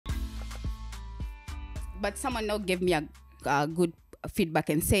but someone now gave me a good feedback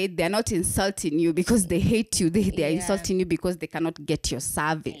and said they're not insulting you because they hate you. They are insulting you because they cannot get your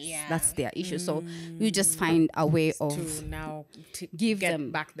service. That's their issue. So you just find a way of to now give get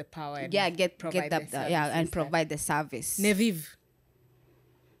them back the power and provide the service. Neviv.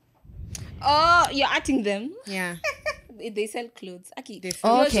 Oh, you're acting them. Yeah. They sell clothes. Aki, They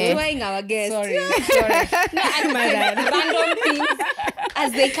sell you're Okay. destroying our guests. Sorry. No, and random things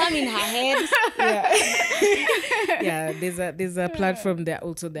as they come in her head. Yeah, there's a platform that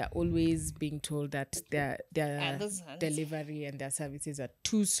also they're always being told that their those ones. delivery and their services are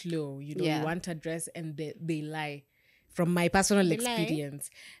too slow. You know, Yeah. you want a dress and they lie. From my personal lie? experience,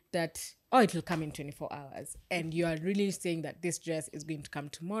 that it will come in 24 hours, and you are really saying that this dress is going to come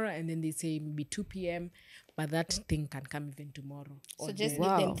tomorrow, and then they say maybe 2 p.m. but that thing can come even tomorrow. So or just the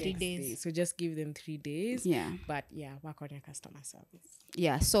give them next 3 day. days. So just give them 3 days. Yeah. But yeah, work on your customer service.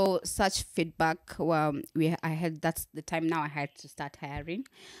 Yeah, so such feedback, I had, that's the time now I had to start hiring.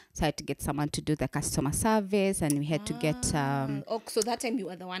 So I had to get someone to do the customer service, and we had to get So that time you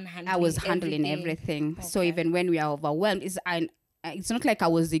were the one handling I was handling everything. So Okay. even when we are overwhelmed, it's not like I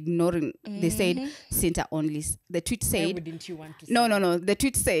was ignoring. They said Sinta only. The tweet Why said wouldn't you want to? no. The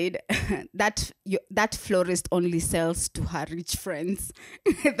tweet said that florist only sells to her rich friends.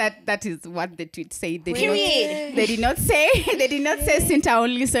 that is what the tweet said. They did not say Sinta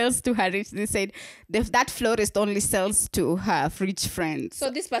only sells to her rich. They said that florist only sells to her rich friends.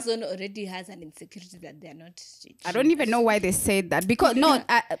 So this person already has an insecurity that they're not rich. I don't even know why they said that, because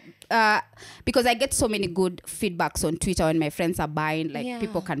because I get so many good feedbacks on Twitter when my friends are buying, like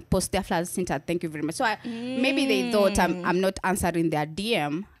people can post their flowers. Sinta, thank you very much. So maybe they thought I'm not answering their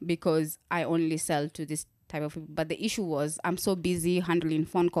DM because I only sell to this type of people. But the issue was I'm so busy handling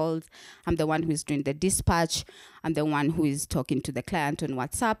phone calls. I'm the one who is doing the dispatch. I'm the one who is talking to the client on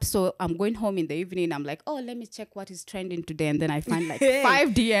WhatsApp. So I'm going home in the evening. I'm like, let me check what is trending today. And then I find like 5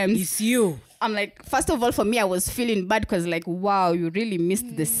 DMs. It's you. I'm like, first of all, for me, I was feeling bad because like, wow, you really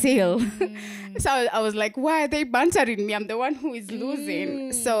missed the sale. So I was like, why are they bantering me? I'm the one who is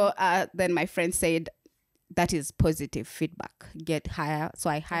losing. So then my friend said, that is positive feedback. Get higher. So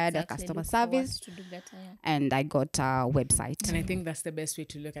I hired a customer service to do better, and I got a website. And I think that's the best way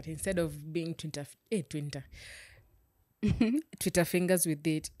to look at it. Instead of being Twitter fingers with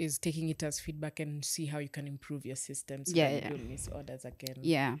it, is taking it as feedback and see how you can improve your system so that you don't miss orders again.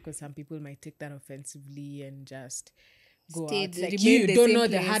 Yeah. Because some people might take that offensively and just go Stay out. the- Like, remain you the don't same know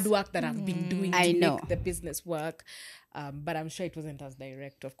the place. hard work that I've been doing I to know. make the business work. But I'm sure it wasn't as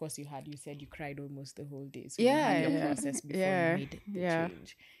direct. Of course, you said you cried almost the whole day. So you had your process before you made the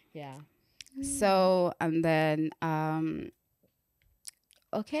change. Yeah. So, and then,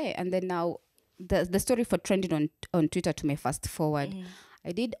 okay. And then now the story for trending on Twitter to my fast forward.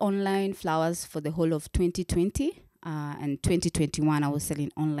 I did online flowers for the whole of 2020. And 2021, I was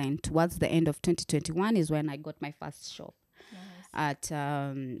selling online. Towards the end of 2021 is when I got my first shop at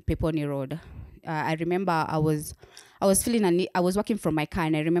Peponi Road. I remember I was feeling I was working from my car,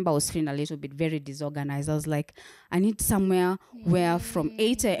 and I remember I was feeling a little bit very disorganized. I was like, I need somewhere where from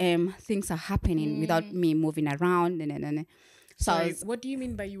 8 a.m. things are happening without me moving around. So Sorry, what do you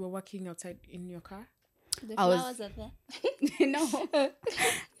mean by you were working outside in your car? The I was- flowers are there. no,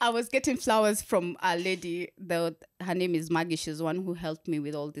 I was getting flowers from a lady. Her name is Maggie. She's the one who helped me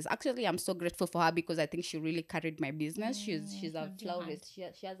with all this. Actually, I'm so grateful for her because I think she really carried my business. She's a florist. She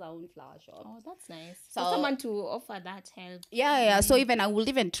has her own flower shop. Oh, that's nice. So- So someone to offer that help. Yeah. So I would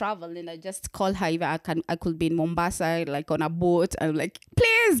even travel and I just call her. Even I could be in Mombasa, like on a boat. I'm like,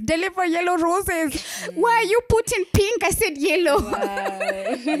 please deliver yellow roses. Why are you putting pink? I said yellow.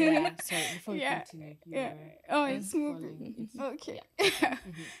 Yeah. Sorry, before we continue. Oh, it's moving. Okay.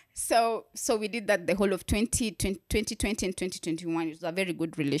 So we did that the whole of 2020 and 2021. It was a very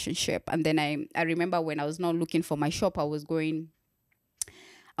good relationship. And then I remember when I was now looking for my shop, I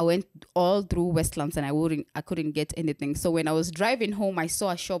went all through Westlands and I couldn't get anything. So when I was driving home, I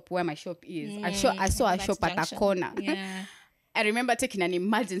saw a shop where my shop is. I saw a shop at a corner. Yeah. I remember taking an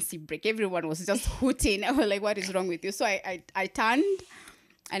emergency break. Everyone was just hooting. I was like, what is wrong with you? So I turned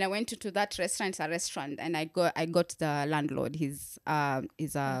and I went to that restaurant. It's a restaurant, and I got the landlord. He's a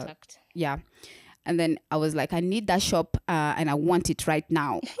Contact. yeah. And then I was like, I need that shop and I want it right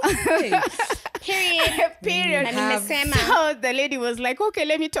now. Period. Period. So the lady was like, okay,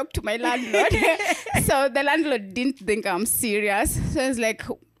 let me talk to my landlord. So the landlord didn't think I'm serious. So I was like,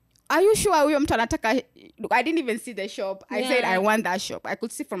 are you sure huyo mtu anataka? I didn't even see the shop. I said, I want that shop. I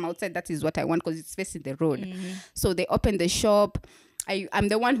could see from outside that is what I want because it's facing the road. So they opened the shop. I'm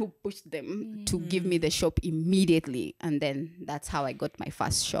the one who pushed them to give me the shop immediately, and then that's how I got my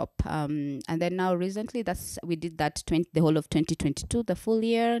first shop. And then now recently, we did that the whole of 2022, the full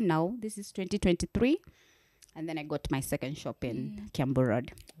year. Now this is 2023, and then I got my second shop in Kiambu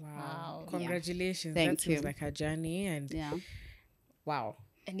Road. Wow. Congratulations. Thank that you. seems like a journey, and wow.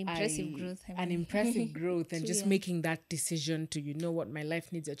 An impressive growth. I An mean. impressive growth, and just making that decision to, you know what, my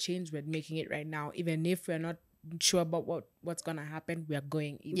life needs a change. We're making it right now, even if we're not sure about what's gonna happen. We are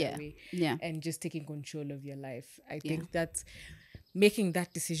going either way, and just taking control of your life. I think that's making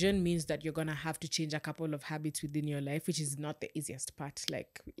that decision means that you're gonna have to change a couple of habits within your life, which is not the easiest part.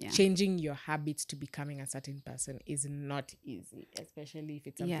 Like changing your habits to becoming a certain person is not easy, especially if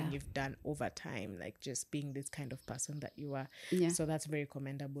it's something you've done over time, like just being this kind of person that you are. So that's very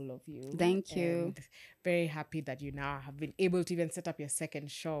commendable of you. Thank you. And very happy that you now have been able to even set up your second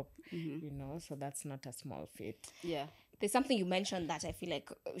shop, you know, so that's not a small feat. There's something you mentioned that I feel like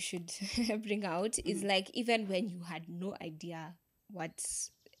we should bring out is like, even when you had no idea what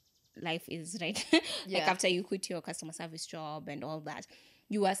life is, right? Like after you quit your customer service job and all that,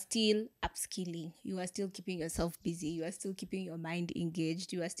 you are still upskilling, you are still keeping yourself busy, you are still keeping your mind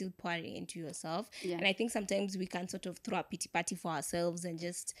engaged, you are still pouring into yourself. And I think sometimes we can sort of throw a pity party for ourselves and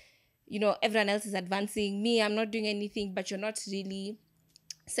just, you know, everyone else is advancing, me, I'm not doing anything, but you're not really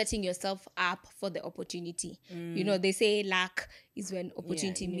setting yourself up for the opportunity. You know, they say luck is when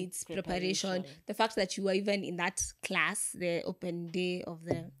opportunity meets preparation. The fact that you were even in that class, the open day of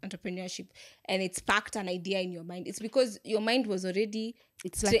the entrepreneurship, and it sparked an idea in your mind, it's because your mind was already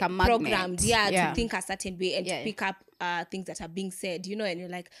like a magnet. Programmed to think a certain way and to pick up things that are being said, you know, and you're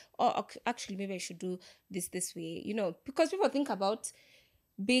like, oh, okay, actually maybe I should do this way, you know, because people think about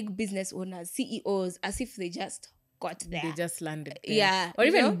big business owners, CEOs, as if they just got there. They just landed there. Or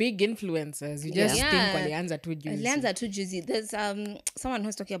even big influencers. You just think walianza tu juzi. Walianza tu juzi. There's someone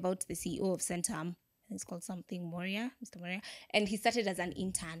who's talking about the CEO of Sinta. It's called something Moria, Mr. Moria. And he started as an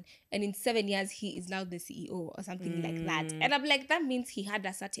intern. And in 7 years, he is now the CEO or something like that. And I'm like, that means he had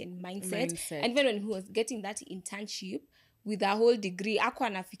a certain mindset. And even when he was getting that internship with a whole degree,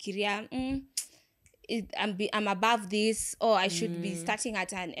 hakuwa anafikiria, I'm above this, or I should be starting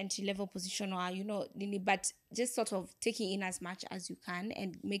at an entry-level position, or, you know, but just sort of taking in as much as you can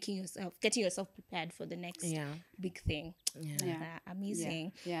and getting yourself prepared for the next big thing.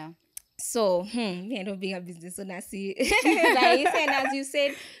 Amazing. So, you know, being a business owner, see, like, and as you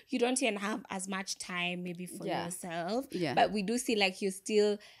said, you don't even have as much time maybe for yourself. But we do see like you're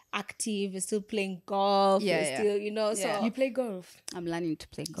still active, you're still playing golf, you're still, you know, so you play golf. I'm learning to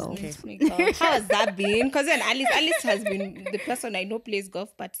play golf. How has that been? Because then Alice has been the person I know plays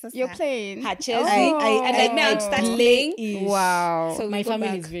golf, but you're playing her Chelsea, and I start playing. Wow. So my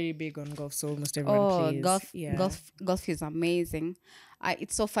family is very big on golf, so almost everyone plays. Golf is amazing.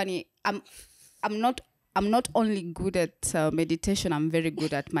 It's so funny. I'm not only good at meditation. I'm very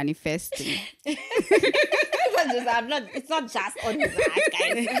good at manifesting. It's not just on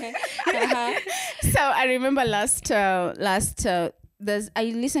that, guys. So I remember I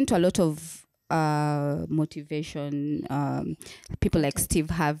listened to a lot of motivation people like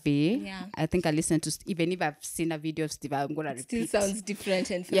Steve Harvey. I think I listened to, even if I've seen a video of Steve, I'm gonna repeat. Still sounds different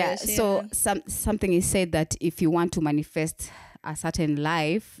and fresh. So something is said that if you want to manifest a certain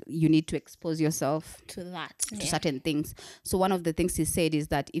life, you need to expose yourself to certain things. So one of the things he said is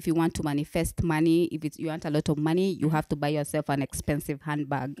that if you want to manifest money, you want a lot of money, you have to buy yourself an expensive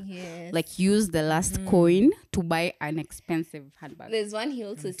handbag. Like use the last coin to buy an expensive handbag. There's one he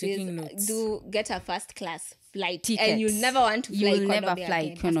also says, get a first class flight ticket, and you'll never want to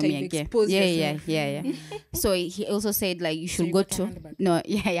fly economy again. So he also said like you should go to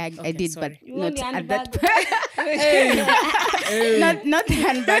I did, sorry. But not at that not the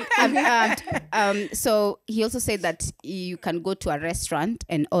handbag. So he also said that you can go to a restaurant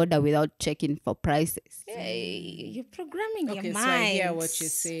and order without checking for prices. You're programming your mind. So I hear what you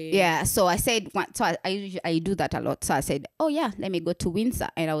say. Yeah, so I said, so I do that a lot. So I said, oh yeah, let me go to Windsor.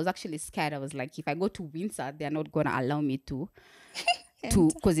 And I was actually scared. I was like, if I go to Windsor, they're not going to allow me to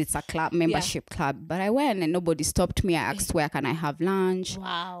because it's a club, membership club. But I went and nobody stopped me. I asked, where can I have lunch?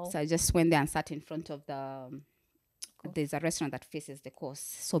 Wow. So I just went there and sat in front of there's a restaurant that faces the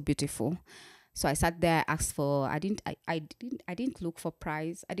coast. So beautiful. So I sat there, asked for, I didn't look for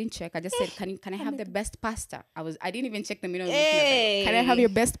price. I didn't check. I just said, can I have the best pasta? I didn't even check the menu. Can I have your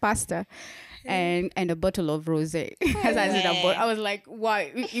best pasta? And a bottle of rosé. I was like,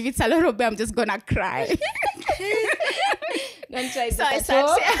 why? If it's a lot of beer, I'm just gonna cry. Don't try so I sat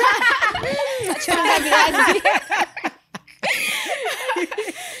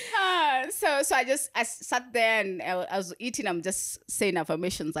So I sat there and I was eating. I'm just saying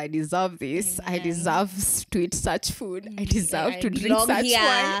affirmations. I deserve this. I deserve to eat such food. I deserve to drink such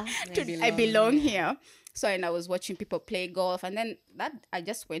wine. I belong here. So, and I was watching people play golf, and then I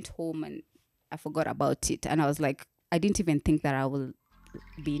just went home and I forgot about it. And I was like, I didn't even think that I will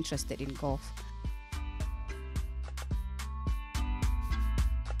be interested in golf.